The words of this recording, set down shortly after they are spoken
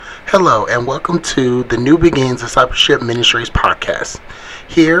Hello, and welcome to the New Begins Discipleship Ministries podcast.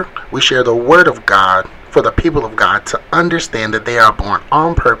 Here, we share the Word of God for the people of God to understand that they are born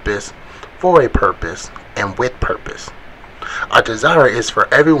on purpose, for a purpose, and with purpose. Our desire is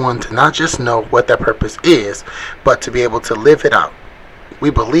for everyone to not just know what that purpose is, but to be able to live it out. We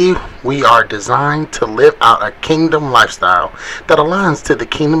believe we are designed to live out a kingdom lifestyle that aligns to the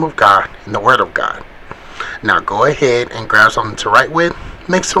kingdom of God and the Word of God. Now go ahead and grab something to write with.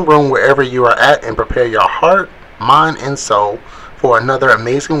 Make some room wherever you are at and prepare your heart, mind, and soul for another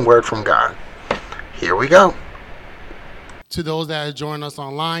amazing word from God. Here we go. To those that are joining us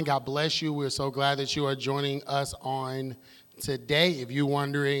online, God bless you. We're so glad that you are joining us on today. If you're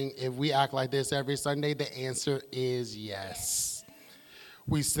wondering if we act like this every Sunday, the answer is yes.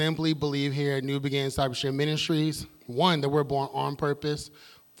 We simply believe here at New Beginning Discipleship Ministries, one, that we're born on purpose,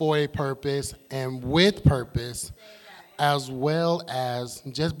 for a purpose, and with purpose, as well as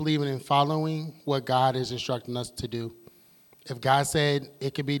just believing and following what God is instructing us to do. If God said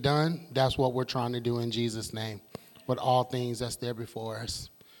it could be done, that's what we're trying to do in Jesus' name, with all things that's there before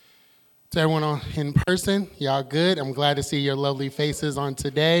us. To everyone in person, y'all good? I'm glad to see your lovely faces on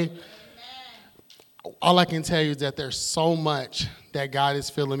today. Amen. All I can tell you is that there's so much that God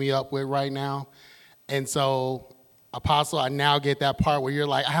is filling me up with right now. And so, Apostle, I now get that part where you're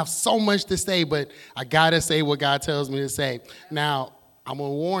like, I have so much to say, but I got to say what God tells me to say. Now, I'm going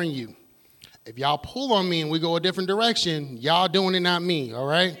to warn you. If y'all pull on me and we go a different direction, y'all doing it, not me, all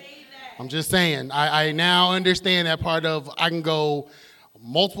right? I'm just saying. I now understand that part of I can go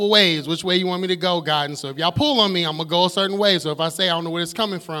multiple ways. Which way you want me to go, God? And so if y'all pull on me, I'm going to go a certain way. So if I say I don't know where it's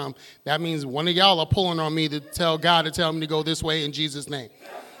coming from, that means one of y'all are pulling on me to tell God to tell me to go this way in Jesus' name.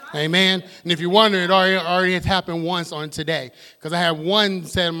 Amen. And if you're wondering, it already has happened once on today. Because I had one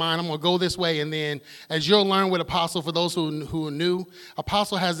set in mind, I'm going to go this way. And then as you'll learn with Apostle, for those who are new,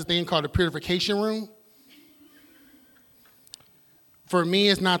 Apostle has a thing called the purification room. For me,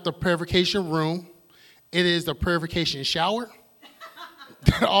 it's not the purification room. It is the purification shower.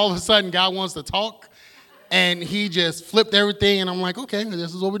 All of a sudden, God wants to talk. And he just flipped everything. And I'm like, okay,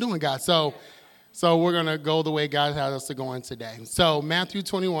 this is what we're doing, God. So we're going to go the way God has us to go in today. So Matthew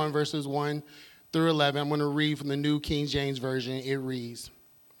 21, verses 1 through 11. I'm going to read from the New King James Version. It reads,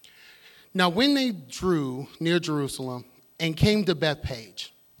 Now when they drew near Jerusalem and came to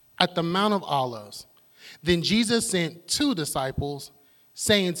Bethpage at the Mount of Olives, then Jesus sent two disciples,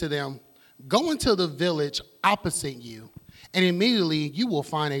 saying to them, Go into the village opposite you, and immediately you will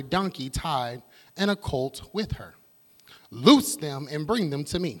find a donkey tied and a colt with her. Loose them and bring them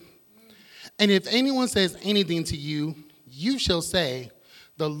to me. And if anyone says anything to you, you shall say,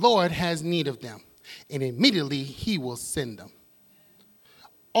 The Lord has need of them, and immediately he will send them.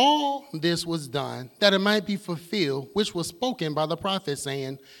 All this was done that it might be fulfilled, which was spoken by the prophet,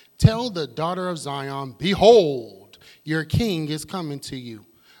 saying, Tell the daughter of Zion, Behold, your king is coming to you,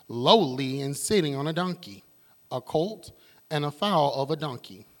 lowly and sitting on a donkey, a colt, and a foal of a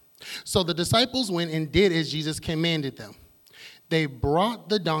donkey. So the disciples went and did as Jesus commanded them. They brought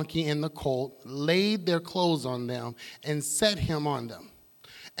the donkey and the colt, laid their clothes on them, and set him on them.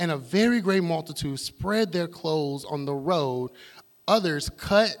 And a very great multitude spread their clothes on the road. Others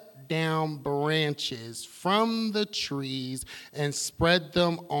cut down branches from the trees and spread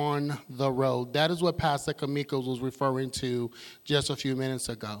them on the road. That is what Pastor Kamiko was referring to just a few minutes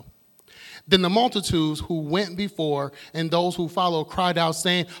ago. Then the multitudes who went before and those who followed cried out,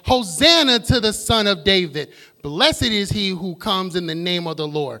 saying, Hosanna to the Son of David. Blessed is he who comes in the name of the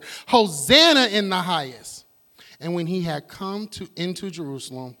Lord. Hosanna in the highest. And when he had come into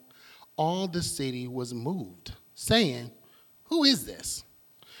Jerusalem, all the city was moved, saying, Who is this?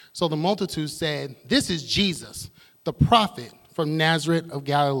 So the multitude said, This is Jesus, the prophet from Nazareth of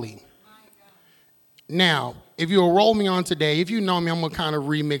Galilee. Now, if you'll roll me on today, if you know me, I'm going to kind of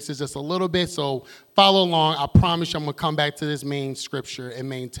remix this just a little bit, so follow along. I promise you I'm going to come back to this main scripture and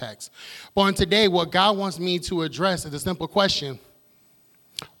main text. But on today, what God wants me to address is a simple question.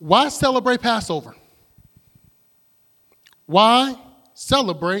 Why celebrate Passover? Why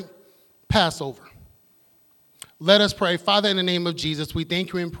celebrate Passover? Let us pray. Father, in the name of Jesus, we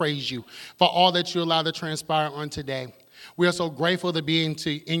thank you and praise you for all that you allow to transpire on today. We are so grateful to be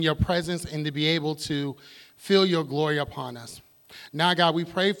in your presence and to be able to feel your glory upon us. Now, God, we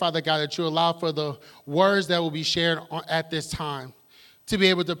pray, Father God, that you allow for the words that will be shared at this time to be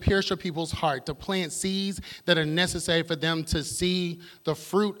able to pierce your people's heart, to plant seeds that are necessary for them to see the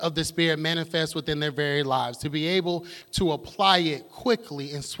fruit of the Spirit manifest within their very lives, to be able to apply it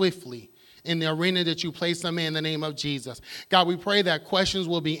quickly and swiftly in the arena that you place them in the name of Jesus. God, we pray that questions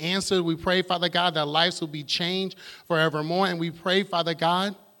will be answered. We pray, Father God, that lives will be changed forevermore. And we pray, Father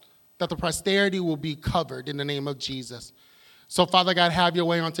God, that the posterity will be covered in the name of Jesus. So, Father God, have your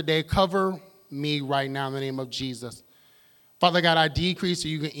way on today. Cover me right now in the name of Jesus. Father God, I decrease so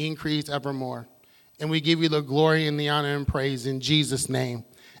you can increase evermore. And we give you the glory and the honor and praise in Jesus' name.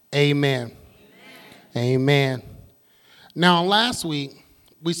 Amen. Amen. Now, last week,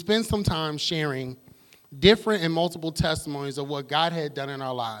 we spent some time sharing different and multiple testimonies of what God had done in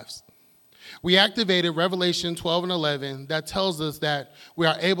our lives. We activated Revelation 12 and 11 that tells us that we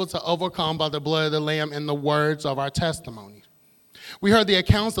are able to overcome by the blood of the Lamb and the words of our testimony. We heard the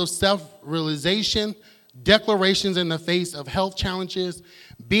accounts of self-realization, declarations in the face of health challenges,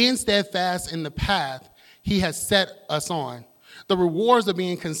 being steadfast in the path he has set us on, the rewards of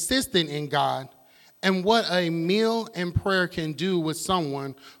being consistent in God, and what a meal and prayer can do with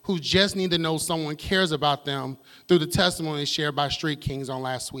someone who just need to know someone cares about them through the testimony shared by Street Kings on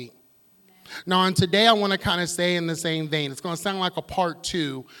last week. Now, on today, I want to kind of stay in the same vein. It's going to sound like a part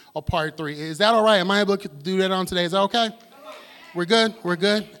 2 or part 3. Is that all right? Am I able to do that on today? Is that okay? We're good? We're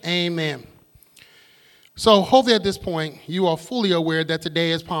good? Amen. So hopefully at this point, you are fully aware that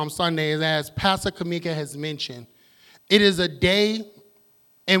today is Palm Sunday. As Pastor Kamika has mentioned, it is a day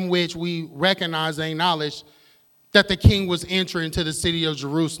in which we recognize and acknowledge that the king was entering into the city of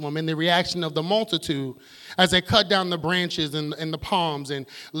Jerusalem, and the reaction of the multitude as they cut down the branches and the palms and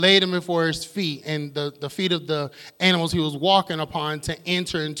laid them before his feet and the feet of the animals he was walking upon to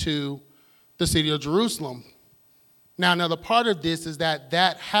enter into the city of Jerusalem. Now, another part of this is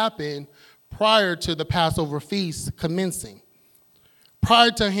that happened prior to the Passover feast commencing,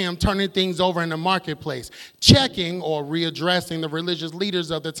 prior to him turning things over in the marketplace, checking or readdressing the religious leaders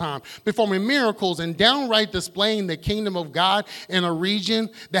of the time, performing miracles and downright displaying the kingdom of God in a region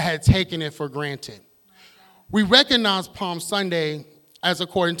that had taken it for granted. We recognize Palm Sunday as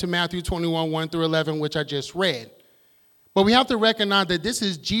according to Matthew 21, 1 through 11, which I just read. But we have to recognize that this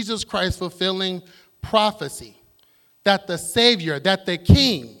is Jesus Christ fulfilling prophecy, that the Savior, that the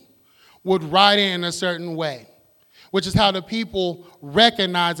King would ride in a certain way, which is how the people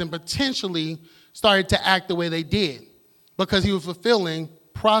recognized and potentially started to act the way they did, because he was fulfilling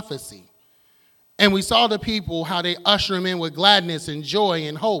prophecy. And we saw the people, how they usher him in with gladness and joy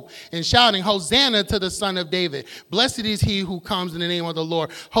and hope and shouting, Hosanna to the Son of David. Blessed is he who comes in the name of the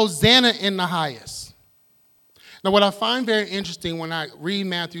Lord. Hosanna in the highest. Now, what I find very interesting when I read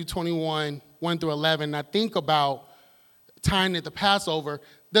Matthew 21, 1 through 11, I think about time at the Passover,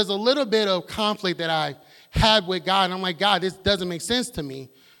 there's a little bit of conflict that I had with God. And I'm like, God, this doesn't make sense to me.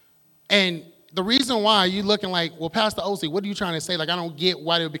 And the reason why you looking like, well, Pastor Osei, what are you trying to say? Like, I don't get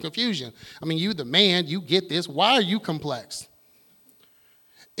why there would be confusion. I mean, you the man, you get this. Why are you complex?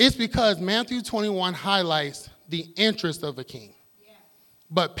 It's because Matthew 21 highlights the interest of a king. Yeah.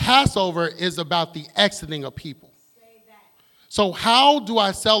 But Passover is about the exiting of people. Say that. So how do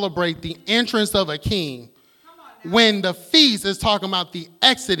I celebrate the entrance of a king when the feast is talking about the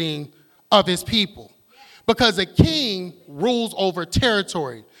exiting of his people? Because a king rules over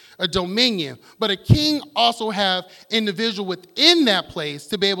territory, a dominion, but a king also have individual within that place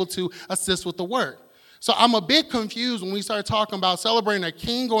to be able to assist with the work. So I'm a bit confused when we start talking about celebrating a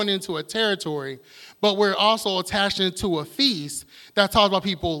king going into a territory, but we're also attaching it to a feast that talks about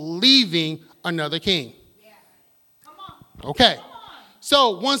people leaving another king. Yeah. Come on. Okay.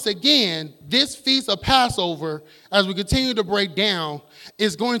 So once again, this feast of Passover, as we continue to break down,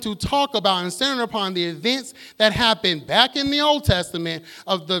 is going to talk about and center upon the events that happened back in the Old Testament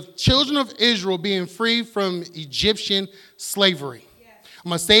of the children of Israel being free from Egyptian slavery. Yes. I'm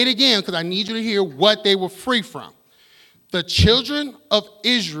going to say it again because I need you to hear what they were free from. The children of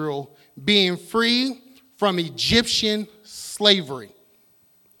Israel being free from Egyptian slavery.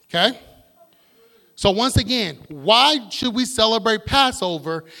 Okay? So once again, why should we celebrate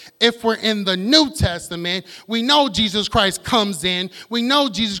Passover if we're in the New Testament? We know Jesus Christ comes in. We know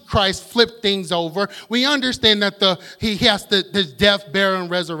Jesus Christ flipped things over. We understand that he has the death, burial,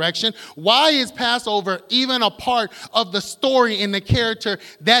 and resurrection. Why is Passover even a part of the story and the character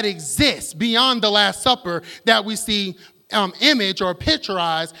that exists beyond the Last Supper that we see image or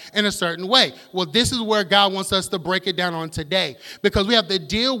picturized in a certain way? Well, this is where God wants us to break it down on today, because we have to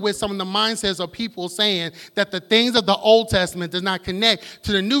deal with some of the mindsets of people saying that the things of the Old Testament does not connect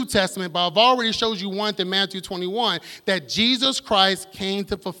to the New Testament. But I've already showed you one in Matthew 21 that Jesus Christ came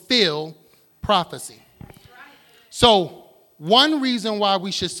to fulfill prophecy. So one reason why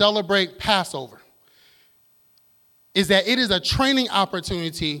we should celebrate Passover is that it is a training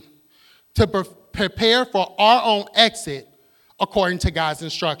opportunity to prepare for our own exit according to God's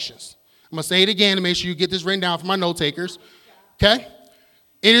instructions. I'm going to say it again to make sure you get this written down for my note takers. Okay?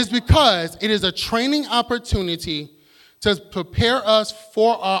 It is because it is a training opportunity to prepare us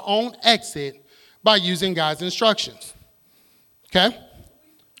for our own exit by using God's instructions. Okay?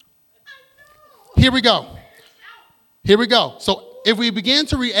 Here we go. So if we begin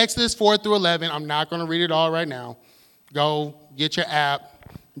to read Exodus 4 through 11, I'm not going to read it all right now. Go get your app,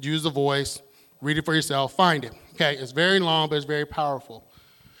 use the voice, read it for yourself, find it. Okay, it's very long, but it's very powerful.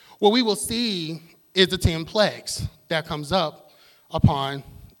 What we will see is the 10 plagues that comes up upon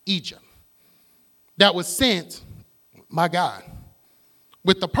Egypt that was sent by God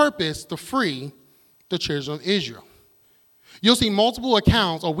with the purpose to free the children of Israel. You'll see multiple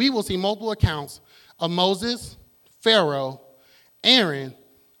accounts, or we will see multiple accounts of Moses, Pharaoh, Aaron,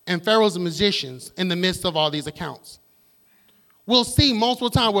 and Pharaoh's magicians in the midst of all these accounts. We'll see multiple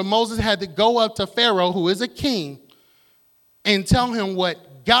times where Moses had to go up to Pharaoh, who is a king, and tell him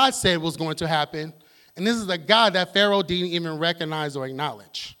what God said was going to happen. And this is a God that Pharaoh didn't even recognize or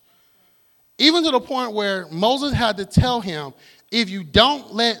acknowledge. Even to the point where Moses had to tell him, if you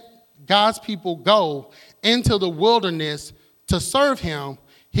don't let God's people go into the wilderness to serve him,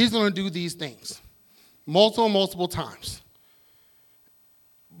 he's going to do these things multiple times.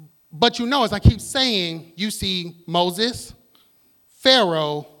 But as I keep saying, you see Moses,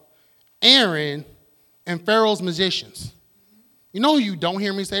 Pharaoh, Aaron, and Pharaoh's magicians. You know who you don't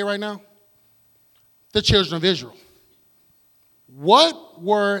hear me say right now? The children of Israel. What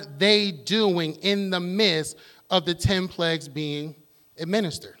were they doing in the midst of the 10 plagues being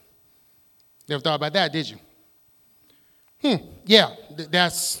administered? Never thought about that, did you? Yeah,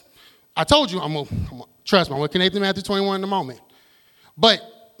 I told you, trust me, I'm going to connect to Matthew 21 in a moment. But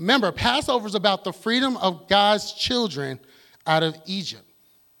remember, Passover is about the freedom of God's children out of Egypt.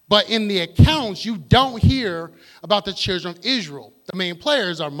 But in the accounts, you don't hear about the children of Israel. The main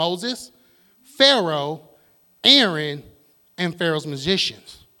players are Moses, Pharaoh, Aaron, and Pharaoh's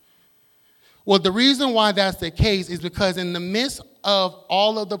magicians. Well, the reason why that's the case is because in the midst of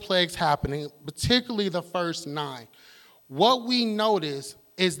all of the plagues happening, particularly the first 9, what we notice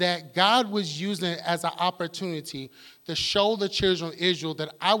is that God was using it as an opportunity to show the children of Israel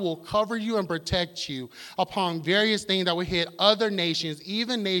that I will cover you and protect you upon various things that will hit other nations,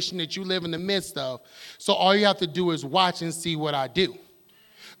 even nations that you live in the midst of. So all you have to do is watch and see what I do.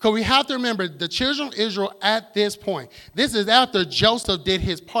 Because we have to remember the children of Israel at this point. This is after Joseph did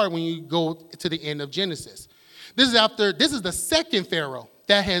his part when you go to the end of Genesis. This is the second Pharaoh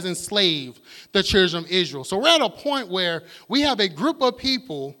that has enslaved the children of Israel. So we're at a point where we have a group of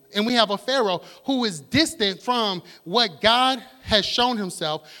people and we have a Pharaoh who is distant from what God has shown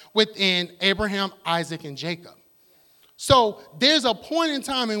himself within Abraham, Isaac, and Jacob. So there's a point in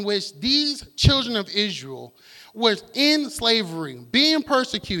time in which these children of Israel were in slavery, being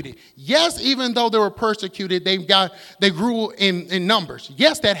persecuted. Yes, even though they were persecuted, they grew in numbers.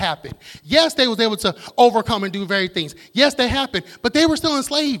 Yes, that happened. Yes, they was able to overcome and do various things. Yes, that happened, but they were still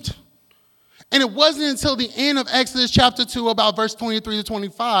enslaved. And it wasn't until the end of Exodus chapter 2, about verse 23 to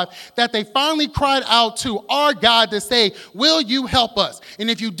 25, that they finally cried out to our God to say, will you help us? And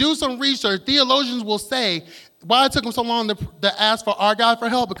if you do some research, theologians will say, why it took them so long to ask for our God for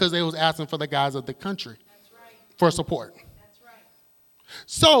help? Because they was asking for the gods of the country for support. That's right.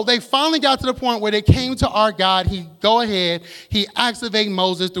 So they finally got to the point where they came to our God. He activated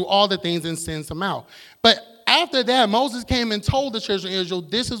Moses through all the things and sends them out. But after that, Moses came and told the children of Israel,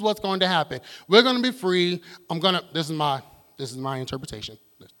 this is what's going to happen. We're going to be free. This is my interpretation.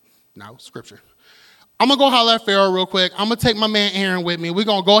 Now, scripture. I'm going to go holler at Pharaoh real quick. I'm going to take my man Aaron with me. We're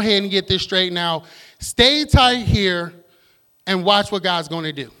going to go ahead and get this straight now. Stay tight here and watch what God's going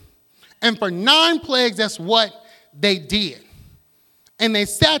to do. And for 9 plagues, that's what they did. And they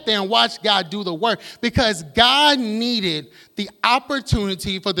sat there and watched God do the work because God needed the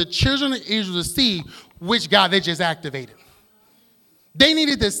opportunity for the children of Israel to see which God they just activated. They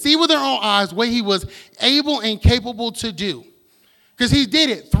needed to see with their own eyes what he was able and capable to do. Because he did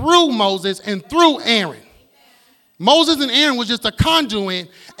it through Moses and through Aaron. Moses and Aaron was just a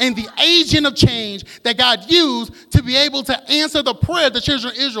conduit and the agent of change that God used to be able to answer the prayer the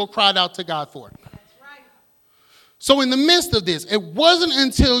children of Israel cried out to God for. That's right. So in the midst of this, it wasn't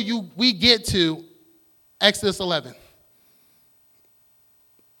until we get to Exodus 11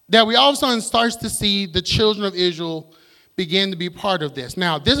 that we all of a sudden starts to see the children of Israel begin to be part of this.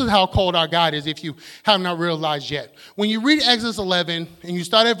 Now, this is how cold our God is if you have not realized yet. When you read Exodus 11 and you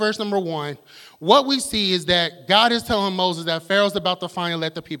start at verse number 1, what we see is that God is telling Moses that Pharaoh's about to finally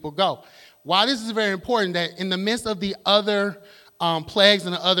let the people go. Why this is very important, that in the midst of the other plagues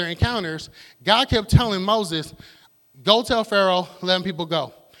and the other encounters, God kept telling Moses, go tell Pharaoh, let them people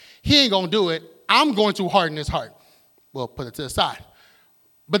go. He ain't going to do it. I'm going to harden his heart. Well, put it to the side.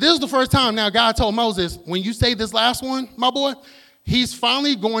 But this is the first time now God told Moses, when you say this last one, my boy, he's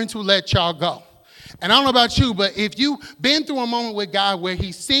finally going to let y'all go. And I don't know about you, but if you've been through a moment with God where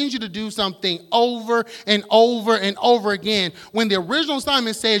he sends you to do something over and over and over again, when the original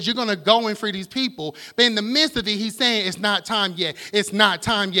assignment says you're going to go and free these people, but in the midst of it, he's saying it's not time yet, it's not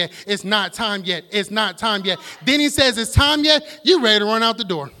time yet, it's not time yet, it's not time yet. Then he says it's time yet, you're ready to run out the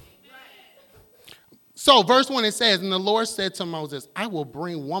door. So verse 1, it says, and the Lord said to Moses, I will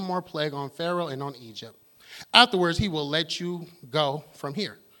bring one more plague on Pharaoh and on Egypt. Afterwards, he will let you go from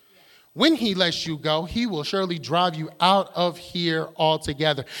here. When he lets you go, he will surely drive you out of here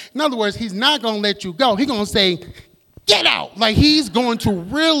altogether. In other words, he's not going to let you go. He's going to say, get out. Like he's going to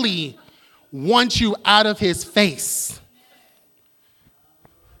really want you out of his face.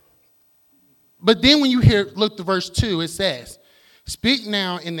 But then when you look to verse 2, it says, speak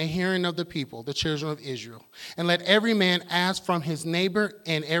now in the hearing of the people, the children of Israel, and let every man ask from his neighbor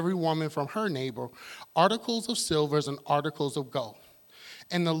and every woman from her neighbor articles of silvers and articles of gold.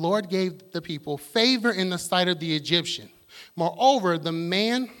 And the Lord gave the people favor in the sight of the Egyptian. Moreover, the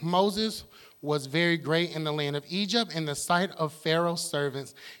man Moses was very great in the land of Egypt, in the sight of Pharaoh's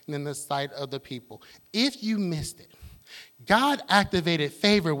servants, and in the sight of the people. If you missed it, God activated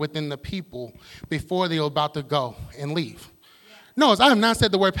favor within the people before they were about to go and leave. Notice, I have not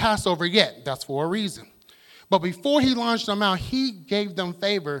said the word Passover yet. That's for a reason. But before he launched them out, he gave them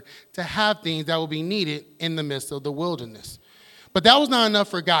favor to have things that would be needed in the midst of the wilderness. But that was not enough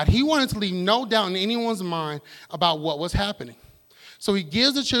for God. He wanted to leave no doubt in anyone's mind about what was happening. So he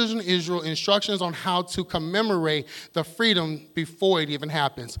gives the children of Israel instructions on how to commemorate the freedom before it even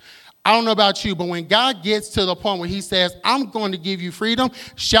happens. I don't know about you, but when God gets to the point where he says, I'm going to give you freedom,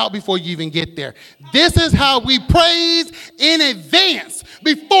 shout before you even get there. This is how we praise in advance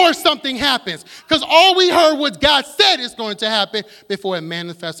before something happens. Because all we heard was God said is going to happen before it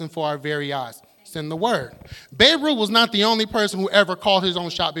manifests before our very eyes. In the word. Babe Ruth was not the only person who ever called his own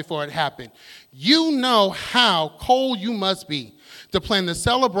shot before it happened. You know how cold you must be to plan the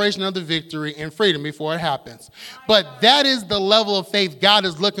celebration of the victory and freedom before it happens. But that is the level of faith God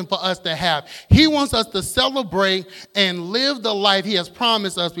is looking for us to have. He wants us to celebrate and live the life he has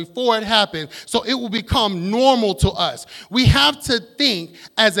promised us before it happens, so it will become normal to us. We have to think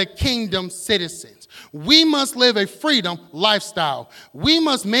as a kingdom citizen. We must live a freedom lifestyle. We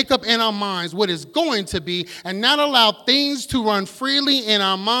must make up in our minds what is going to be and not allow things to run freely in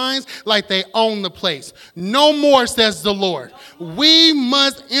our minds like they own the place. No more, says the Lord. We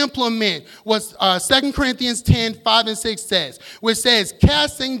must implement what 2 Corinthians 10:5-6 says, which says,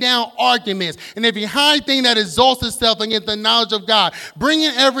 casting down arguments and every high thing that exalts itself against the knowledge of God,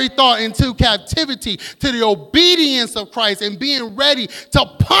 bringing every thought into captivity to the obedience of Christ and being ready to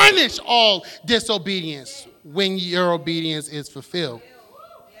punish all disobedience when your obedience is fulfilled.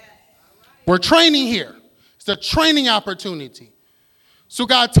 We're training here. It's a training opportunity. So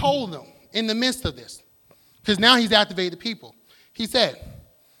God told them in the midst of this, because now he's activated the people. He said,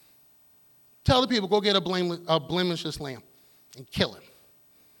 tell the people, go get a blemishless lamb and kill him.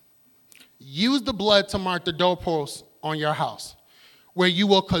 Use the blood to mark the doorposts on your house where you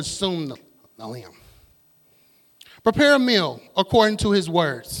will consume the lamb. Prepare a meal according to his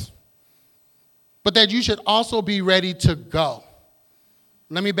words, but that you should also be ready to go.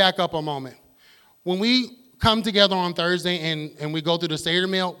 Let me back up a moment. When we come together on Thursday and we go through the Seder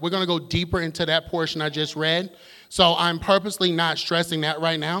meal, we're going to go deeper into that portion I just read. So I'm purposely not stressing that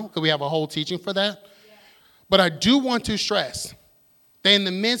right now because we have a whole teaching for that. Yeah. But I do want to stress that in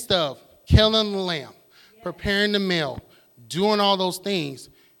the midst of killing the lamb, preparing the meal, doing all those things,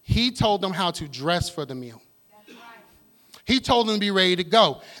 he told them how to dress for the meal. He told them to be ready to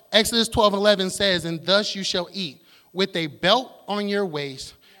go. Exodus 12:11 says, and thus you shall eat with a belt on your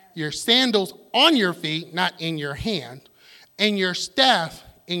waist, your sandals on your feet, not in your hand, and your staff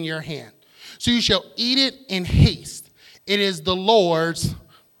in your hand. So you shall eat it in haste. It is the Lord's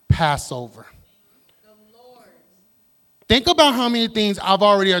Passover. Think about how many things I've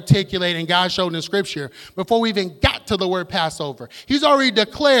already articulated and God showed in Scripture before we even got to the word Passover. He's already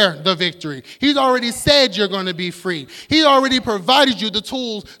declared the victory. He's already said you're going to be free. He already provided you the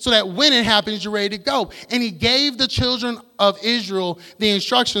tools so that when it happens, you're ready to go. And he gave the children of Israel the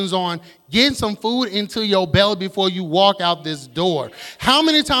instructions on getting some food into your belly before you walk out this door. How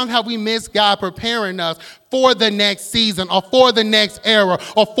many times have we missed God preparing us for the next season or for the next era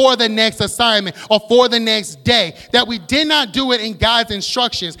or for the next assignment or for the next day, that we did not do it in God's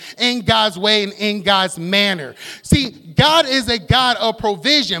instructions, in God's way, and in God's manner? See, God is a God of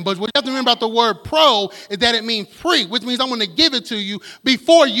provision, but what you have to remember about the word pro is that it means free, which means I'm going to give it to you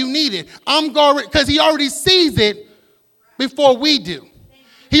before you need it. I'm going, because he already sees it before we do.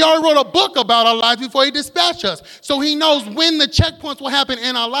 He already wrote a book about our lives before he dispatched us. So he knows when the checkpoints will happen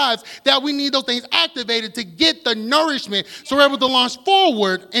in our lives, that we need those things activated to get the nourishment so we're able to launch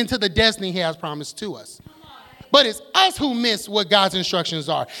forward into the destiny he has promised to us. But it's us who miss what God's instructions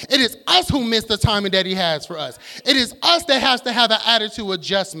are. It is us who miss the timing that he has for us. It is us that has to have an attitude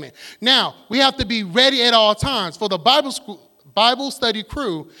adjustment. Now, we have to be ready at all times. For the Bible study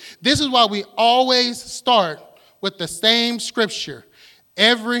crew, this is why we always start with the same scripture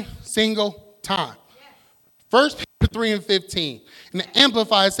every single time. 1 Peter 3:15. And the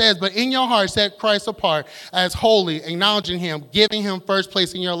Amplified says, but in your heart set Christ apart as holy, acknowledging him, giving him first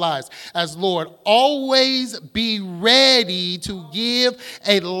place in your lives as Lord. Always be ready to give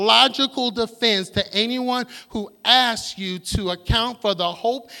a logical defense to anyone who asks you to account for the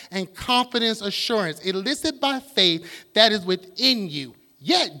hope and confidence assurance elicited by faith that is within you.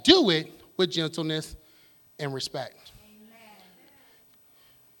 Yet do it with gentleness and respect.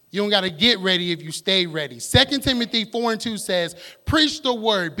 You don't got to get ready if you stay ready. 2 Timothy 4:2 says, preach the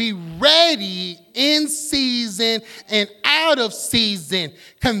word. Be ready in season and out of season.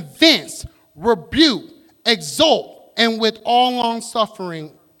 Convince, rebuke, exhort, and with all long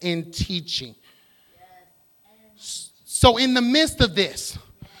suffering in teaching. So in the midst of this,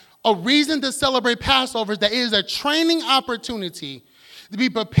 a reason to celebrate Passover is that it is a training opportunity to be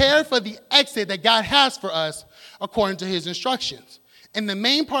prepared for the exit that God has for us according to his instructions. And the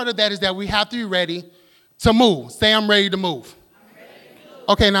main part of that is that we have to be ready to move. Say, I'm ready to move.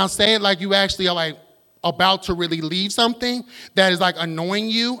 Okay, now say it like you actually are like about to really leave something that is like annoying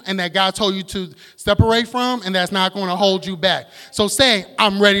you and that God told you to separate from, and that's not going to hold you back. So say,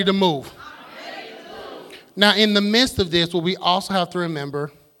 I'm ready to move. Now, in the midst of this, what we also have to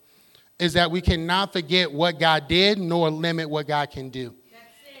remember is that we cannot forget what God did nor limit what God can do.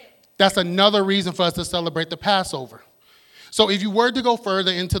 That's another reason for us to celebrate the Passover. So if you were to go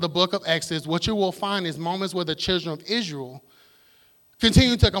further into the book of Exodus, what you will find is moments where the children of Israel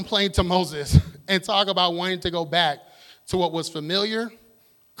continue to complain to Moses and talk about wanting to go back to what was familiar,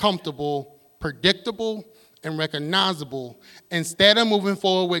 comfortable, predictable, and recognizable, instead of moving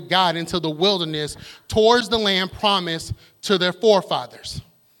forward with God into the wilderness towards the land promised to their forefathers.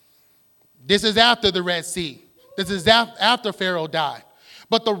 This is after the Red Sea. This is after Pharaoh died.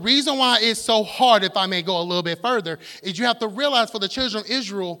 But the reason why it's so hard, if I may go a little bit further, is you have to realize for the children of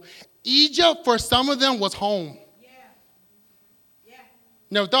Israel, Egypt for some of them was home.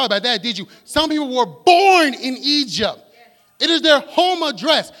 Never thought about that, did you? Some people were born in Egypt. It is their home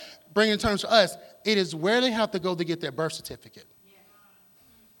address. Bringing terms to us, it is where they have to go to get their birth certificate.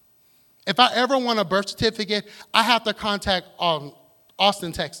 If I ever want a birth certificate, I have to contact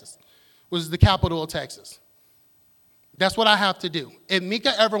Austin, Texas, which is the capital of Texas. That's what I have to do. If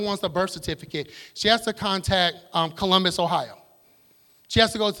Mika ever wants a birth certificate, she has to contact Columbus, Ohio. She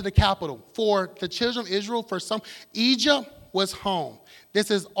has to go to the capital. For the children of Israel, Egypt was home.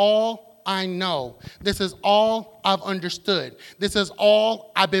 This is all I know. This is all I've understood. This is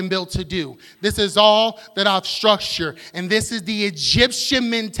all I've been built to do. This is all that I've structured. And this is the Egyptian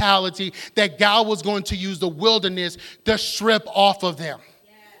mentality that God was going to use the wilderness to strip off of them.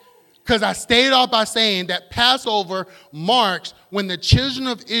 Because I started off by saying that Passover marks when the children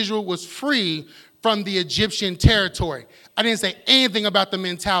of Israel was free from the Egyptian territory. I didn't say anything about the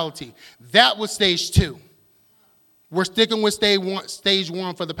mentality. That was stage 2. We're sticking with stage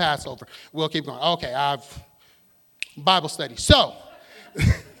one for the Passover. We'll keep going. Okay, Bible study. So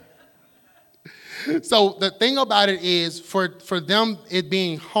the thing about it is for them, it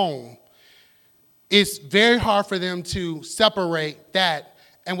being home, it's very hard for them to separate that.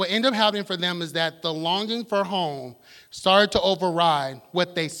 And what ended up happening for them is that the longing for home started to override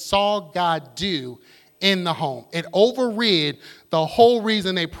what they saw God do in the home. It overrid the whole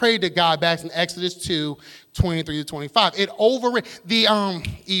reason they prayed to God back in Exodus 2:23-25. It overrid the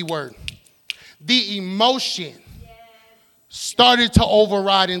word. The emotion started to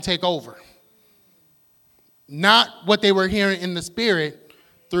override and take over. Not what they were hearing in the spirit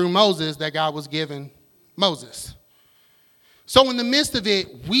through Moses that God was giving Moses. So in the midst of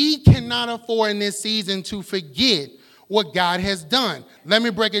it, we cannot afford in this season to forget what God has done. Let me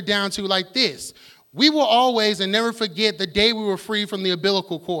break it down to you like this. We will always and never forget the day we were free from the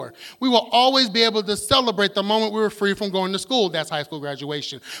umbilical cord. We will always be able to celebrate the moment we were free from going to school. That's high school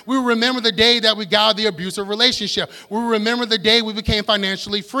graduation. We will remember the day that we got out of the abusive relationship. We will remember the day we became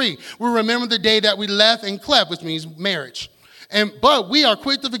financially free. We will remember the day that we left and cleft, which means marriage. But we are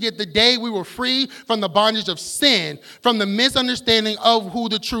quick to forget the day we were free from the bondage of sin, from the misunderstanding of who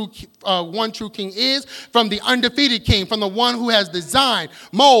the true one true king is, from the undefeated king, from the one who has designed,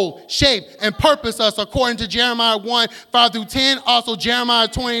 mold, shape, and purpose us according to Jeremiah 1, 5 through 10. Also Jeremiah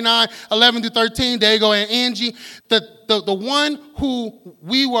 29, 11 through 13. There you go, and Angie. The one who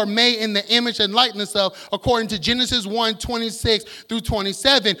we were made in the image and likeness of, according to Genesis 1, 26 through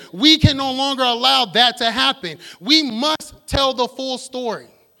 27. We can no longer allow that to happen. We must tell the full story.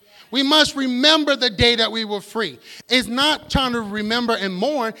 We must remember the day that we were free. It's not trying to remember and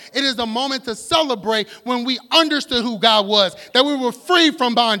mourn. It is a moment to celebrate when we understood who God was, that we were free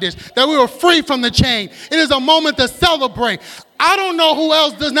from bondage, that we were free from the chain. It is a moment to celebrate. I don't know who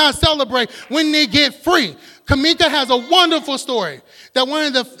else does not celebrate when they get free. Kamika has a wonderful story that one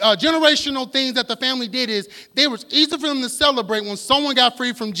of the generational things that the family did is it was easier for them to celebrate when someone got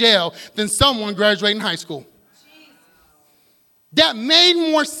free from jail than someone graduating high school. That made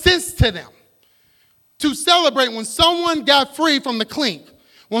more sense to them to celebrate when someone got free from the clink,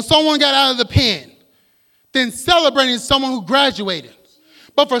 when someone got out of the pen, than celebrating someone who graduated.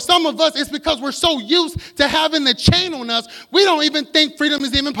 But for some of us, it's because we're so used to having the chain on us, we don't even think freedom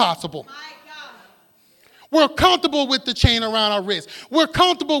is even possible. We're comfortable with the chain around our wrist. We're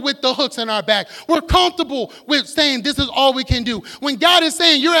comfortable with the hooks in our back. We're comfortable with saying this is all we can do. When God is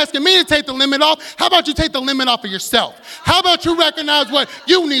saying, you're asking me to take the limit off, how about you take the limit off of yourself? How about you recognize what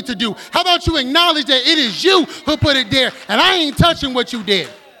you need to do? How about you acknowledge that it is you who put it there, and I ain't touching what you did.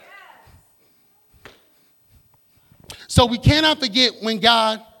 So we cannot forget when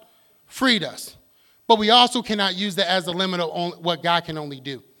God freed us, but we also cannot use that as the limit of what God can only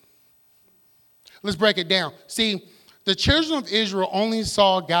do. Let's break it down. See, the children of Israel only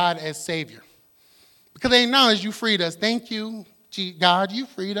saw God as Savior because they acknowledged you freed us. Thank you, God, you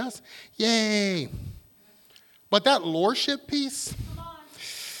freed us. Yay. But that lordship piece,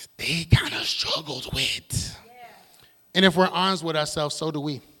 they kind of struggled with. Yeah. And if we're honest with ourselves, so do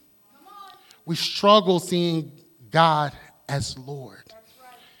we. We struggle seeing God as Lord. That's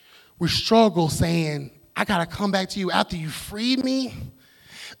right. We struggle saying, I got to come back to you after you freed me.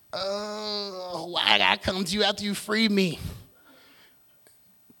 Why I gotta come to you after you free me?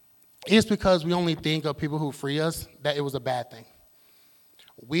 It's because we only think of people who free us that it was a bad thing.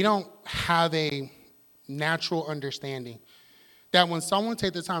 We don't have a natural understanding that when someone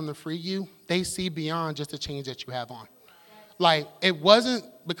takes the time to free you, they see beyond just the chains that you have on. Like, it wasn't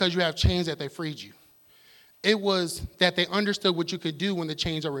because you have chains that they freed you. It was that they understood what you could do when the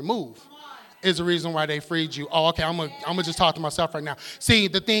chains are removed. Is the reason why they freed you. Oh, okay, I'm gonna just talk to myself right now. See,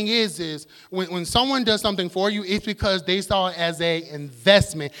 the thing is when someone does something for you, it's because they saw it as an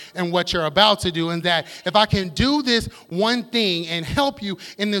investment in what you're about to do, and that if I can do this one thing and help you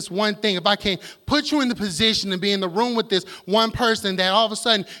in this one thing, if I can put you in the position and be in the room with this one person, that all of a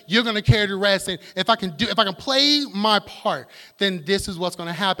sudden you're gonna carry the rest, and if I can play my part, then this is what's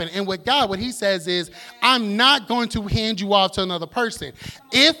gonna happen. And with God, what he says is, I'm not going to hand you off to another person.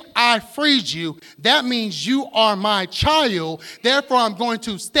 If I freed you, that means you are my child. Therefore, I'm going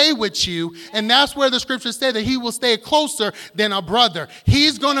to stay with you. And that's where the scriptures say that he will stay closer than a brother.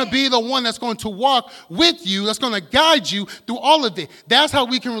 He's going to be the one that's going to walk with you, that's going to guide you through all of it. That's how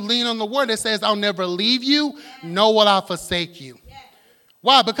we can lean on the word that says, I'll never leave you, nor will I forsake you.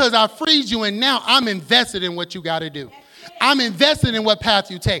 Why? Because I freed you, and now I'm invested in what you got to do. I'm invested in what path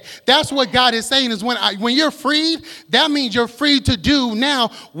you take. That's what God is saying is when you're freed, that means you're free to do now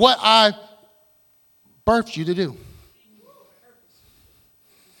what I birthed you to do.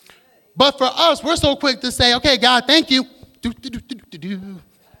 But for us, we're so quick to say, okay, God, thank you.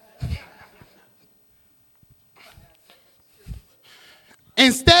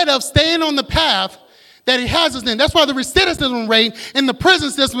 Instead of staying on the path that he has us in. That's why the recidivism rate in the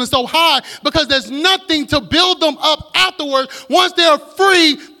prison system is so high, because there's nothing to build them up afterwards once they're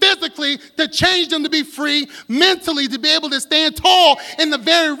free physically, to change them to be free mentally, to be able to stand tall in the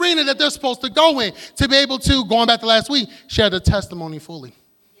very arena that they're supposed to go in, to be able to, going back to last week, share the testimony fully.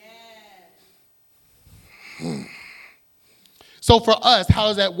 Yeah. So for us, how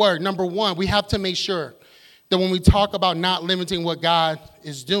does that work? Number one, we have to make sure that when we talk about not limiting what God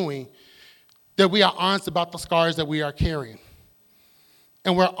is doing, that we are honest about the scars that we are carrying.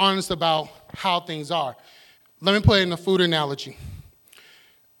 And we're honest about how things are. Let me put it in a food analogy.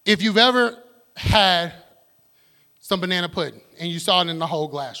 If you've ever had some banana pudding and you saw it in the whole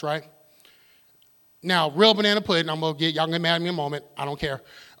glass, right? Now, real banana pudding, y'all gonna get mad at me in a moment. I don't care.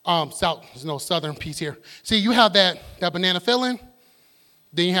 There's no southern piece here. See, you have that banana filling,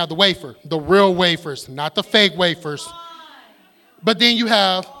 then you have the wafer, the real wafers, not the fake wafers. But then you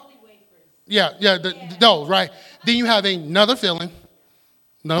have those, right? Then you have another filling,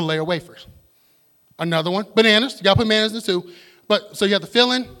 another layer of wafers. Another one, bananas. Y'all put bananas in too. But so you have the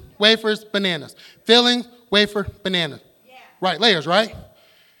filling, wafers, bananas. Filling, wafer, banana. Yeah. Right, layers, right?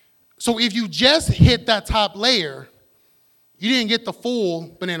 So if you just hit that top layer, you didn't get the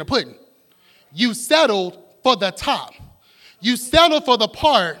full banana pudding. You settled for the top. You settled for the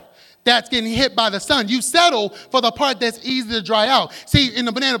part that's getting hit by the sun. You settle for the part that's easy to dry out. See, in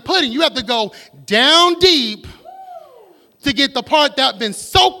the banana pudding, you have to go down deep to get the part that's been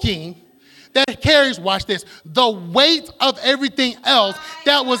soaking that carries, watch this, the weight of everything else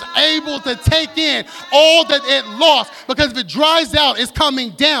that was able to take in all that it lost. Because if it dries out, it's coming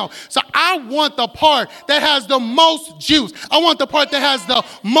down. So I want the part that has the most juice. I want the part that has the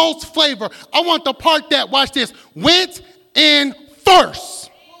most flavor. I want the part that, watch this, went in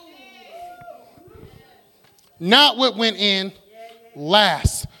first. Not what went in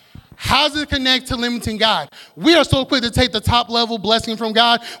last. How does it connect to limiting God? We are so quick to take the top level blessing from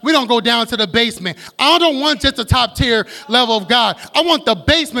God. We don't go down to the basement. I don't want just the top tier level of God. I want the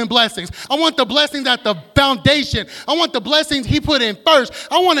basement blessings. I want the blessings at the foundation. I want the blessings he put in first.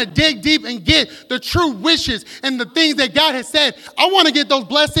 I want to dig deep and get the true wishes and the things that God has said. I want to get those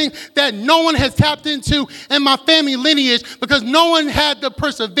blessings that no one has tapped into in my family lineage because no one had the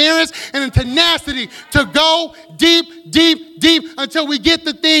perseverance and the tenacity to go deep, deep, deep until we get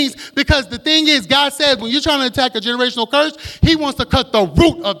the things. Because the thing is, God says when you're trying to attack a generational curse, he wants to cut the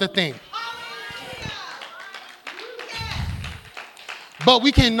root of the thing. But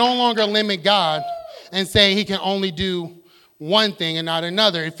we can no longer limit God and say he can only do one thing and not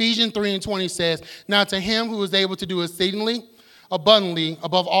another. Ephesians 3:20 says, now to him who is able to do exceedingly abundantly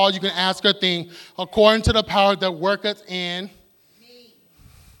above all you can ask or think, according to the power that worketh in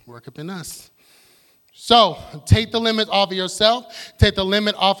us. So take the limit off of yourself, take the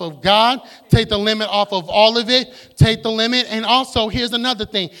limit off of God, take the limit off of all of it, take the limit. And also, here's another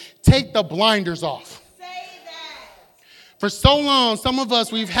thing, take the blinders off. For so long, some of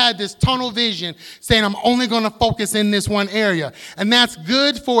us, we've had this tunnel vision saying, I'm only going to focus in this one area. And that's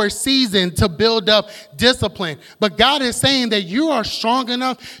good for a season to build up discipline. But God is saying that you are strong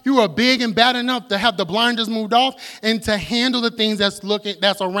enough, you are big and bad enough to have the blinders moved off and to handle the things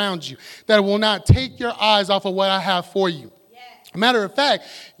that's around you, that will not take your eyes off of what I have for you. Matter of fact,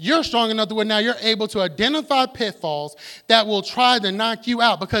 you're strong enough to where now you're able to identify pitfalls that will try to knock you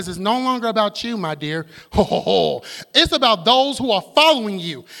out because it's no longer about you, my dear. It's about those who are following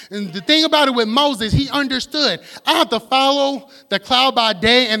you. And the thing about it with Moses, he understood, I have to follow the cloud by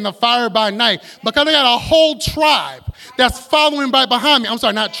day and the fire by night because I got a whole tribe that's following right behind me. I'm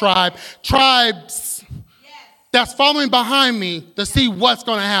sorry, not tribe, tribes that's following behind me to see what's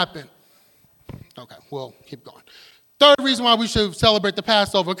going to happen. Okay, we'll keep going. Third reason why we should celebrate the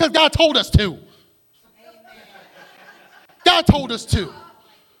Passover, because God told us to. God told us to.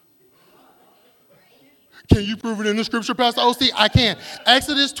 Can you prove it in the scripture, Pastor O.C.? I can.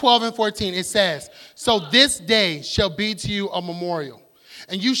 Exodus 12:14, it says, so this day shall be to you a memorial,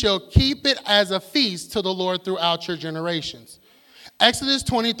 and you shall keep it as a feast to the Lord throughout your generations. Exodus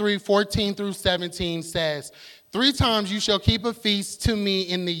 23:14-17 says, 3 times you shall keep a feast to me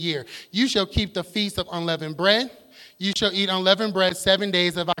in the year. You shall keep the feast of unleavened bread. You shall eat unleavened bread 7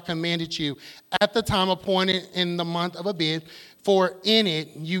 days have I commanded you at the time appointed in the month of Abib, for in it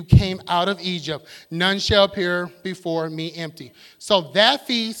you came out of Egypt. None shall appear before me empty. So that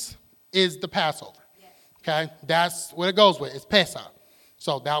feast is the Passover. Okay, that's what it goes with. It's Pesach.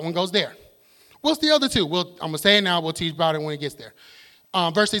 So that one goes there. What's the other two? I'm going to say it now. We'll teach about it when it gets there.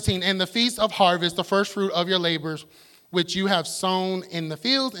 Verse 18, and the feast of harvest, the first fruit of your labors, which you have sown in the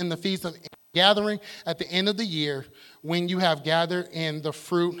fields, and the feast of gathering at the end of the year, when you have gathered in the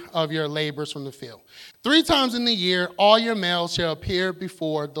fruit of your labors from the field. 3 times in the year, all your males shall appear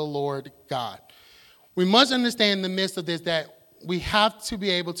before the Lord God. We must understand in the midst of this that we have to be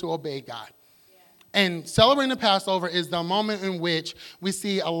able to obey God. And celebrating the Passover is the moment in which we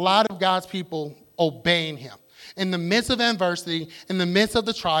see a lot of God's people obeying him. In the midst of adversity, in the midst of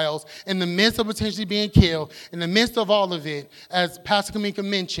the trials, in the midst of potentially being killed, in the midst of all of it, as Pastor Kamika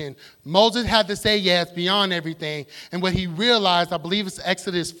mentioned, Moses had to say yes beyond everything. And what he realized, I believe it's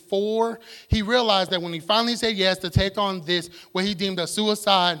Exodus 4, he realized that when he finally said yes to take on this, what he deemed a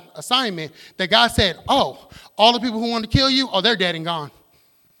suicide assignment, that God said, oh, all the people who wanted to kill you, oh, they're dead and gone.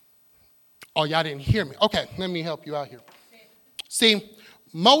 Oh, y'all didn't hear me. Okay, let me help you out here. See,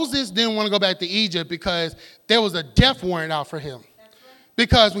 Moses didn't want to go back to Egypt because there was a death warrant out for him.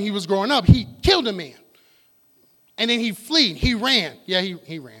 Because when he was growing up, he killed a man. And then he fled. He ran. Yeah,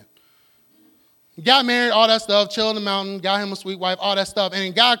 he ran. Got married, all that stuff, chilled in the mountain, got him a sweet wife, all that stuff. And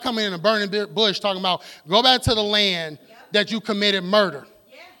then God coming in a burning bush talking about, go back to the land that you committed murder.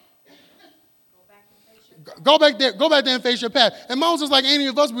 Go back there and face your past. And Moses, like any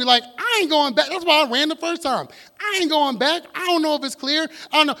of us, would be like, I ain't going back. That's why I ran the first time. I ain't going back. I don't know if it's clear.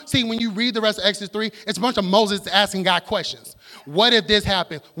 I don't know. See, when you read the rest of Exodus 3, it's a bunch of Moses asking God questions. What if this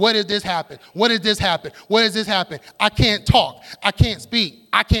happened? What if this happened? What if this happened? What if this happened? I can't talk. I can't speak.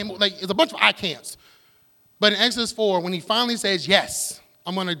 I can't, like, it's a bunch of I can'ts. But in Exodus 4, when he finally says, yes,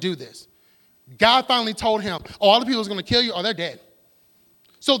 I'm going to do this, God finally told him, all the people who's going to kill you, they're dead.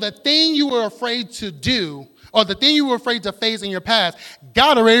 So the thing you were afraid to do, or the thing you were afraid to face in your past,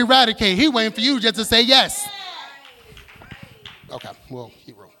 God already eradicated. He waiting for you just to say yes. Okay, well,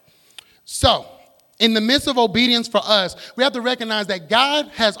 keep rolling. So, in the midst of obedience for us, we have to recognize that God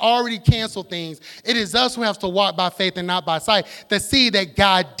has already canceled things. It is us who have to walk by faith and not by sight to see that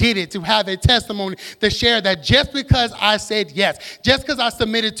God did it, to have a testimony, to share that just because I said yes, just because I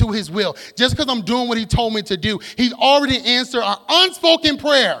submitted to his will, just because I'm doing what he told me to do, he's already answered our unspoken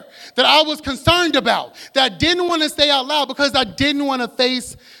prayer that I was concerned about, that I didn't want to say out loud because I didn't want to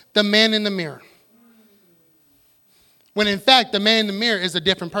face the man in the mirror. When in fact, the man in the mirror is a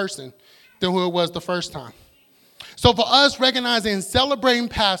different person than who it was the first time. So for us, recognizing and celebrating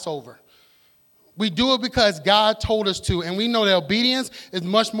Passover, we do it because God told us to, and we know that obedience is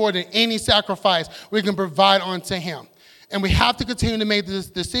much more than any sacrifice we can provide unto him. And we have to continue to make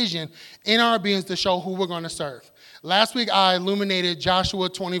this decision in our obedience to show who we're going to serve. Last week, I illuminated Joshua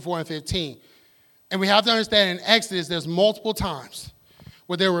 24 and 15. And we have to understand in Exodus, there's multiple times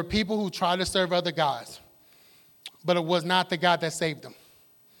where there were people who tried to serve other gods, but it was not the God that saved them.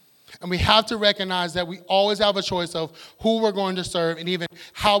 And we have to recognize that we always have a choice of who we're going to serve and even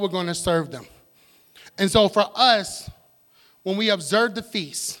how we're going to serve them. And so for us, when we observe the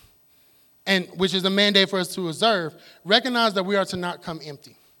feast, and which is a mandate for us to observe, recognize that we are to not come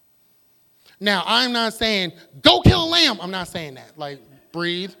empty. Now, I'm not saying, go kill a lamb. I'm not saying that. Like,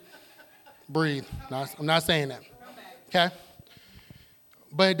 breathe. No, I'm not saying that. Okay?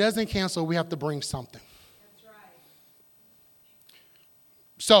 But it doesn't cancel. We have to bring something.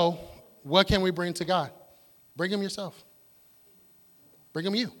 So, what can we bring to God? Bring him yourself. Bring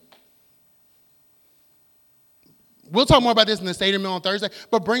him you. We'll talk more about this in the Seder meal on Thursday,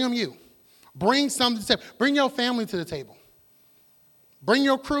 but bring him you. Bring something to the table. Bring your family to the table. Bring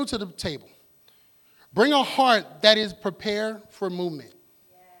your crew to the table. Bring a heart that is prepared for movement.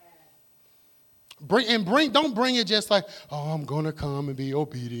 Don't bring it just like, oh, I'm going to come and be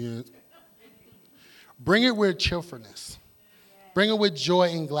obedient. Bring it with cheerfulness. Bring it with joy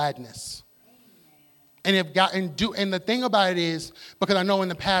and gladness. And the thing about it is, because I know in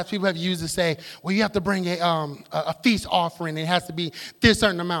the past people have used to say, well, you have to bring a feast offering. It has to be this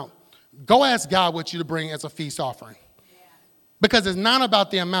certain amount. Go ask God what you to bring as a feast offering. Because it's not about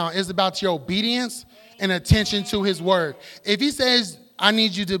the amount. It's about your obedience and attention to his word. If he says, I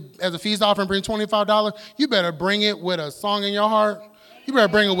need you to, as a feast offering, bring $25, you better bring it with a song in your heart. You better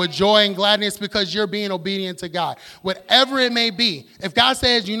bring it with joy and gladness because you're being obedient to God. Whatever it may be. If God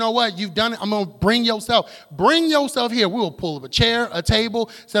says, you know what, you've done it, I'm going to bring yourself. Bring yourself here. We will pull up a chair, a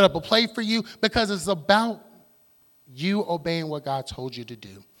table, set up a plate for you because it's about you obeying what God told you to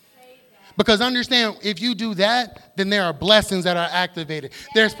do. Because understand, if you do that, then there are blessings that are activated.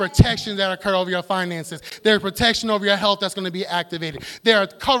 There's protection that occur over your finances. There's protection over your health that's going to be activated. There are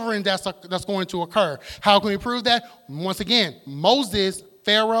covering that's going to occur. How can we prove that? Once again, Moses,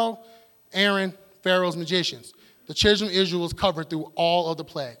 Pharaoh, Aaron, Pharaoh's magicians. The children of Israel was covered through all of the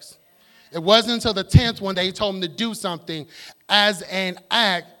plagues. It wasn't until the 10th one that he told them to do something as an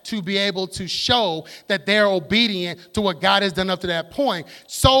act to be able to show that they're obedient to what God has done up to that point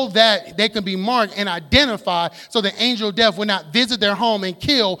so that they can be marked and identified so the angel of death would not visit their home and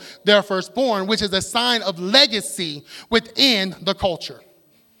kill their firstborn, which is a sign of legacy within the culture.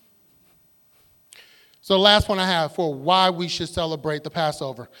 So the last one I have for why we should celebrate the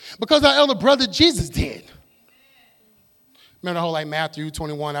Passover. Because our elder brother Jesus did. Remember the whole Matthew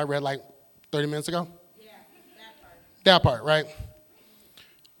 21 I read 30 minutes ago? Yeah, that part, right?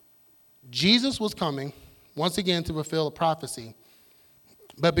 Jesus was coming, once again, to fulfill a prophecy.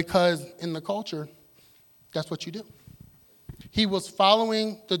 But because in the culture, that's what you do. He was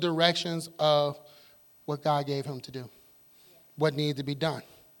following the directions of what God gave him to do, what needed to be done.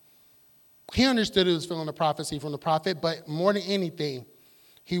 He understood it was fulfilling a prophecy from the prophet, but more than anything,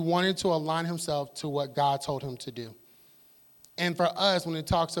 he wanted to align himself to what God told him to do. And for us, when it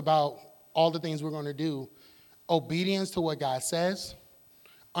talks about all the things we're going to do, obedience to what God says,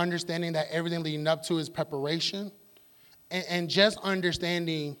 understanding that everything leading up to is preparation, and just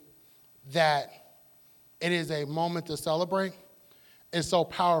understanding that it is a moment to celebrate is so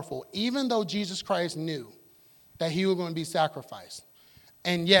powerful. Even though Jesus Christ knew that he was going to be sacrificed,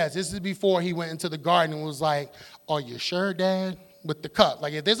 And yes, this is before he went into the garden and was like, are you sure, Dad? With the cup.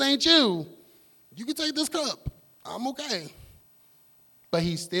 Like, if this ain't you, you can take this cup. I'm okay. But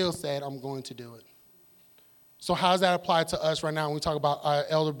he still said, I'm going to do it. So how does that apply to us right now when we talk about our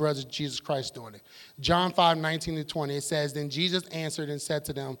elder brother Jesus Christ doing it? John 5:19-20, it says, then Jesus answered and said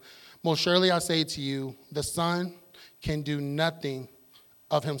to them, most surely I say to you, the Son can do nothing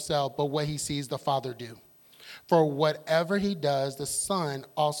of himself but what he sees the Father do. For whatever he does, the Son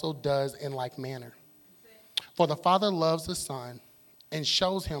also does in like manner. For the Father loves the Son and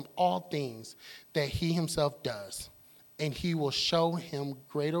shows him all things that he himself does. And he will show him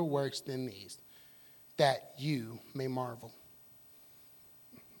greater works than these, that you may marvel.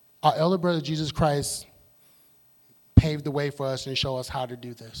 Our elder brother Jesus Christ paved the way for us and showed us how to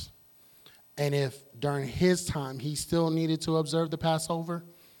do this. And if during his time he still needed to observe the Passover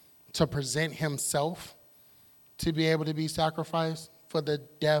to present himself to be able to be sacrificed for the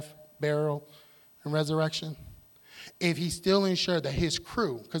death, burial, and resurrection, if he still ensured that his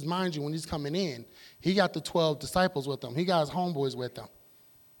crew, because mind you, when he's coming in, he got the 12 disciples with him. He got his homeboys with him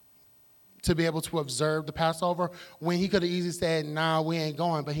to be able to observe the Passover when he could have easily said, nah, we ain't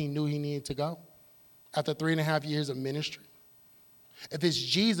going, but he knew he needed to go after 3.5 years of ministry. If it's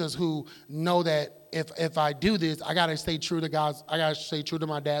Jesus who know that if I do this, I got to stay true to God's, I got to stay true to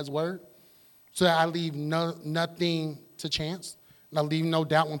my dad's word so that I leave nothing to chance, and I leave no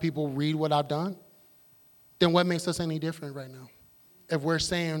doubt when people read what I've done, then what makes us any different right now? If we're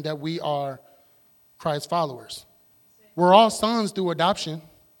saying that we are Christ's followers. We're all sons through adoption.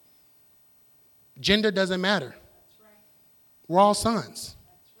 Gender doesn't matter. We're all sons.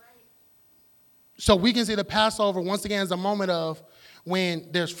 So we can see the Passover once again as a moment of when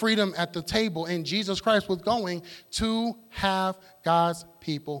there's freedom at the table, and Jesus Christ was going to have God's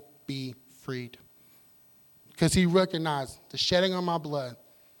people be freed. Because he recognized the shedding of my blood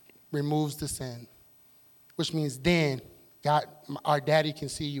removes the sin, which means then God, our daddy, can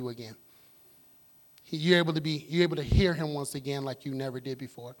see you again. You're able to hear him once again like you never did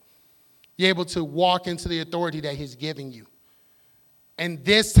before. You're able to walk into the authority that he's giving you. And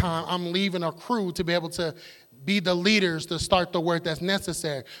this time, I'm leaving a crew to be able to be the leaders to start the work that's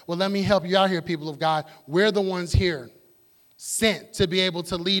necessary. Well, let me help you out here, people of God. We're the ones here sent to be able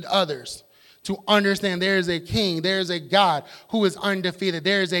to lead others to understand there is a king, there is a God who is undefeated.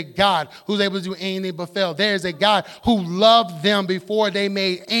 There is a God who's able to do anything but fail. There is a God who loved them before they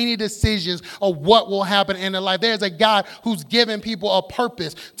made any decisions of what will happen in their life. There is a God who's given people a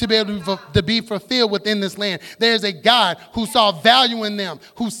purpose to be able to be fulfilled within this land. There is a God who saw value in them,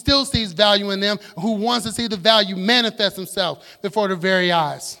 who still sees value in them, who wants to see the value manifest himself before their very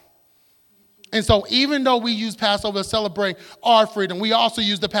eyes. And so even though we use Passover to celebrate our freedom, we also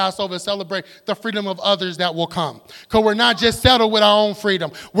use the Passover to celebrate the freedom of others that will come. Because we're not just settled with our own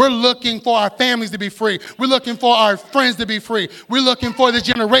freedom. We're looking for our families to be free. We're looking for our friends to be free. We're looking for the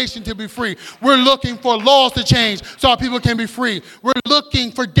generation to be free. We're looking for laws to change so our people can be free. We're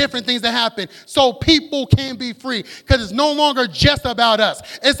looking for different things to happen so people can be free. Because it's no longer just about us.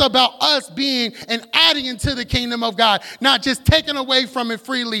 It's about us being and adding into the kingdom of God, not just taking away from it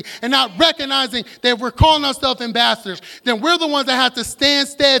freely and not recognizing that if we're calling ourselves ambassadors, then we're the ones that have to stand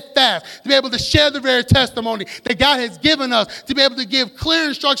steadfast to be able to share the very testimony that God has given us, to be able to give clear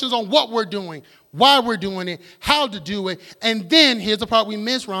instructions on what we're doing, why we're doing it, how to do it. And then, here's the part we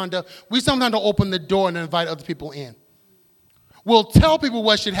miss, Rhonda, we sometimes don't open the door and invite other people in. We'll tell people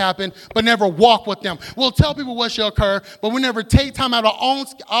what should happen, but never walk with them. We'll tell people what should occur, but we never take time out of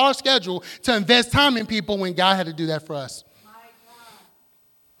our schedule to invest time in people when God had to do that for us.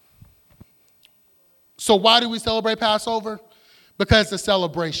 So why do we celebrate Passover? Because it's a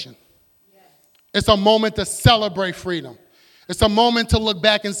celebration. Yes. It's a moment to celebrate freedom. It's a moment to look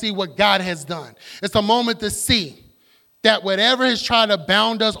back and see what God has done. It's a moment to see that whatever has tried to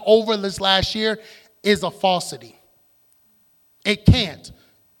bound us over this last year is a falsity. It can't,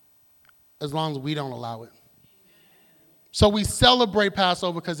 as long as we don't allow it. So we celebrate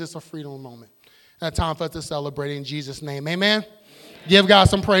Passover because it's a freedom moment. And a time for us to celebrate in Jesus' name. Amen? Give God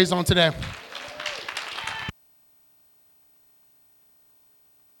some praise on today.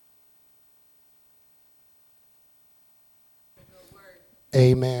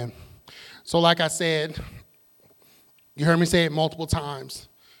 Amen. So like I said, you heard me say it multiple times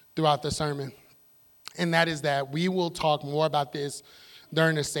throughout the sermon, and that is that we will talk more about this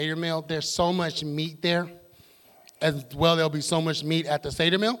during the Seder meal. There's so much meat there, as well there'll be so much meat at the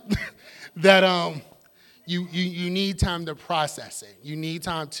Seder meal that you need time to process it. You need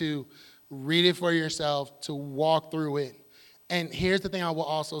time to read it for yourself, to walk through it. And here's the thing I will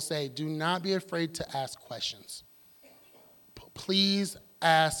also say, do not be afraid to ask questions. Please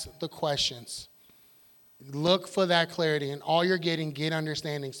ask the questions. Look for that clarity, and all you're getting, get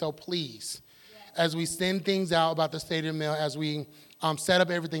understanding. So please, as we send things out about the state of the mail, as we set up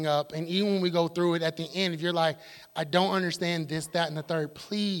everything up, and even when we go through it at the end, if you're like, I don't understand this, that, and the third,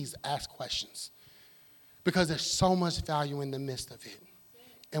 please ask questions. Because there's so much value in the midst of it.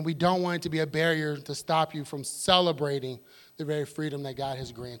 And we don't want it to be a barrier to stop you from celebrating the very freedom that God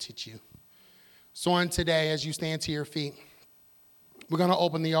has granted you. So on today, as you stand to your feet, we're going to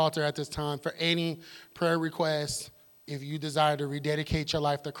open the altar at this time for any prayer requests. If you desire to rededicate your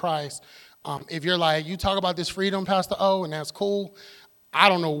life to Christ, if you're like, you talk about this freedom, Pastor O, and that's cool. I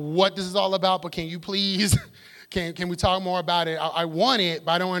don't know what this is all about, but can you please, can we talk more about it? I want it,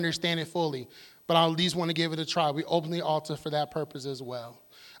 but I don't understand it fully. But I at least want to give it a try. We open the altar for that purpose as well.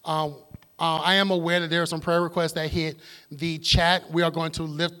 I am aware that there are some prayer requests that hit the chat. We are going to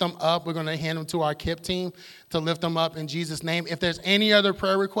lift them up. We're going to hand them to our KIP team to lift them up in Jesus' name. If there's any other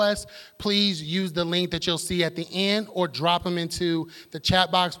prayer requests, please use the link that you'll see at the end or drop them into the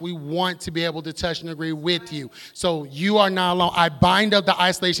chat box. We want to be able to touch and agree with you. So you are not alone. I bind up the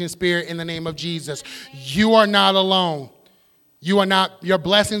isolation spirit in the name of Jesus. You are not alone. Your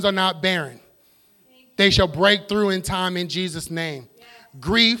blessings are not barren. They shall break through in time in Jesus' name.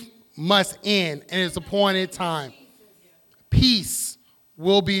 Grief must end in its appointed time. Peace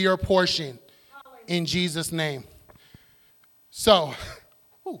will be your portion in Jesus' name. So,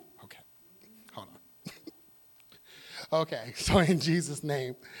 okay, hold on. Okay, so in Jesus'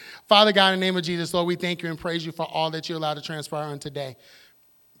 name. Father God, in the name of Jesus, Lord, we thank you and praise you for all that you allowed to transpire on today.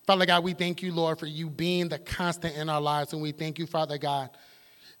 Father God, we thank you, Lord, for you being the constant in our lives. And we thank you, Father God,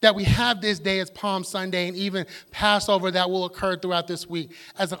 that we have this day as Palm Sunday and even Passover that will occur throughout this week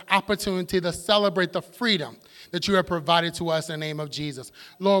as an opportunity to celebrate the freedom that you have provided to us in the name of Jesus.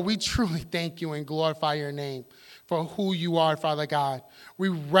 Lord, we truly thank you and glorify your name for who you are, Father God. We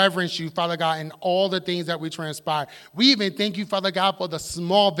reverence you, Father God, in all the things that we transpire. We even thank you, Father God, for the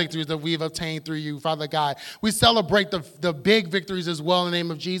small victories that we've obtained through you, Father God. We celebrate the big victories as well in the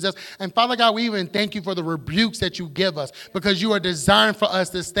name of Jesus. And Father God, we even thank you for the rebukes that you give us because you are designed for us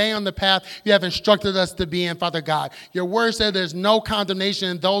to stay on the path you have instructed us to be in, Father God. Your word said there's no condemnation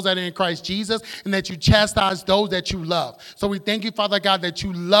in those that are in Christ Jesus and that you chastise those that you love. So we thank you, Father God, that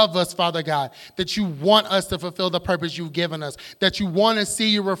you love us, Father God, that you want us to fulfill the purpose you've given us, that you want to see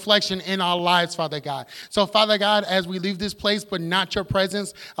your reflection in our lives, Father God. So, Father God, as we leave this place, but not your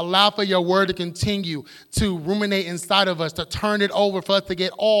presence, allow for your word to continue to ruminate inside of us, to turn it over for us to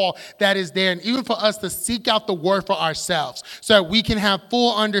get all that is there, and even for us to seek out the word for ourselves so that we can have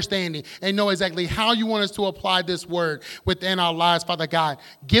full understanding and know exactly how you want us to apply this word within our lives, Father God.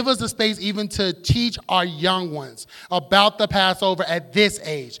 Give us the space even to teach our young ones about the Passover at this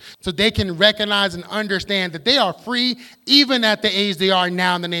age so they can recognize and understand that they are free even at the age they are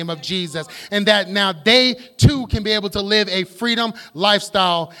now in the name of Jesus, and that now they too can be able to live a freedom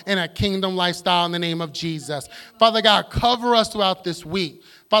lifestyle and a kingdom lifestyle in the name of Jesus. Father God, cover us throughout this week.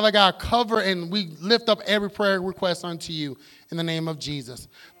 Father God, cover, and we lift up every prayer request unto you in the name of Jesus.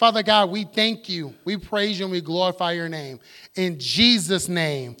 Father God, we thank you, we praise you, and we glorify your name. In Jesus'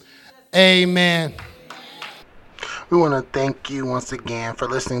 name, amen. We want to thank you once again for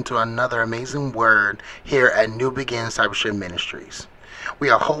listening to another amazing word here at New Begin Discipleship Ministries. We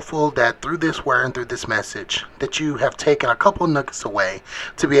are hopeful that through this word and through this message that you have taken a couple nuggets away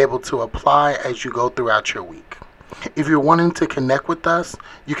to be able to apply as you go throughout your week. If you're wanting to connect with us,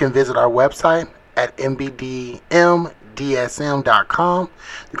 you can visit our website at mbdmdsm.com.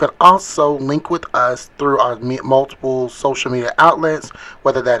 You can also link with us through our multiple social media outlets,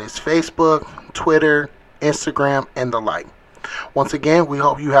 whether that is Facebook, Twitter, Instagram, and the like. Once again, we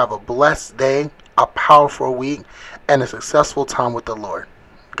hope you have a blessed day, a powerful week, and a successful time with the Lord.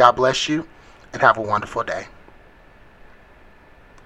 God bless you, and have a wonderful day.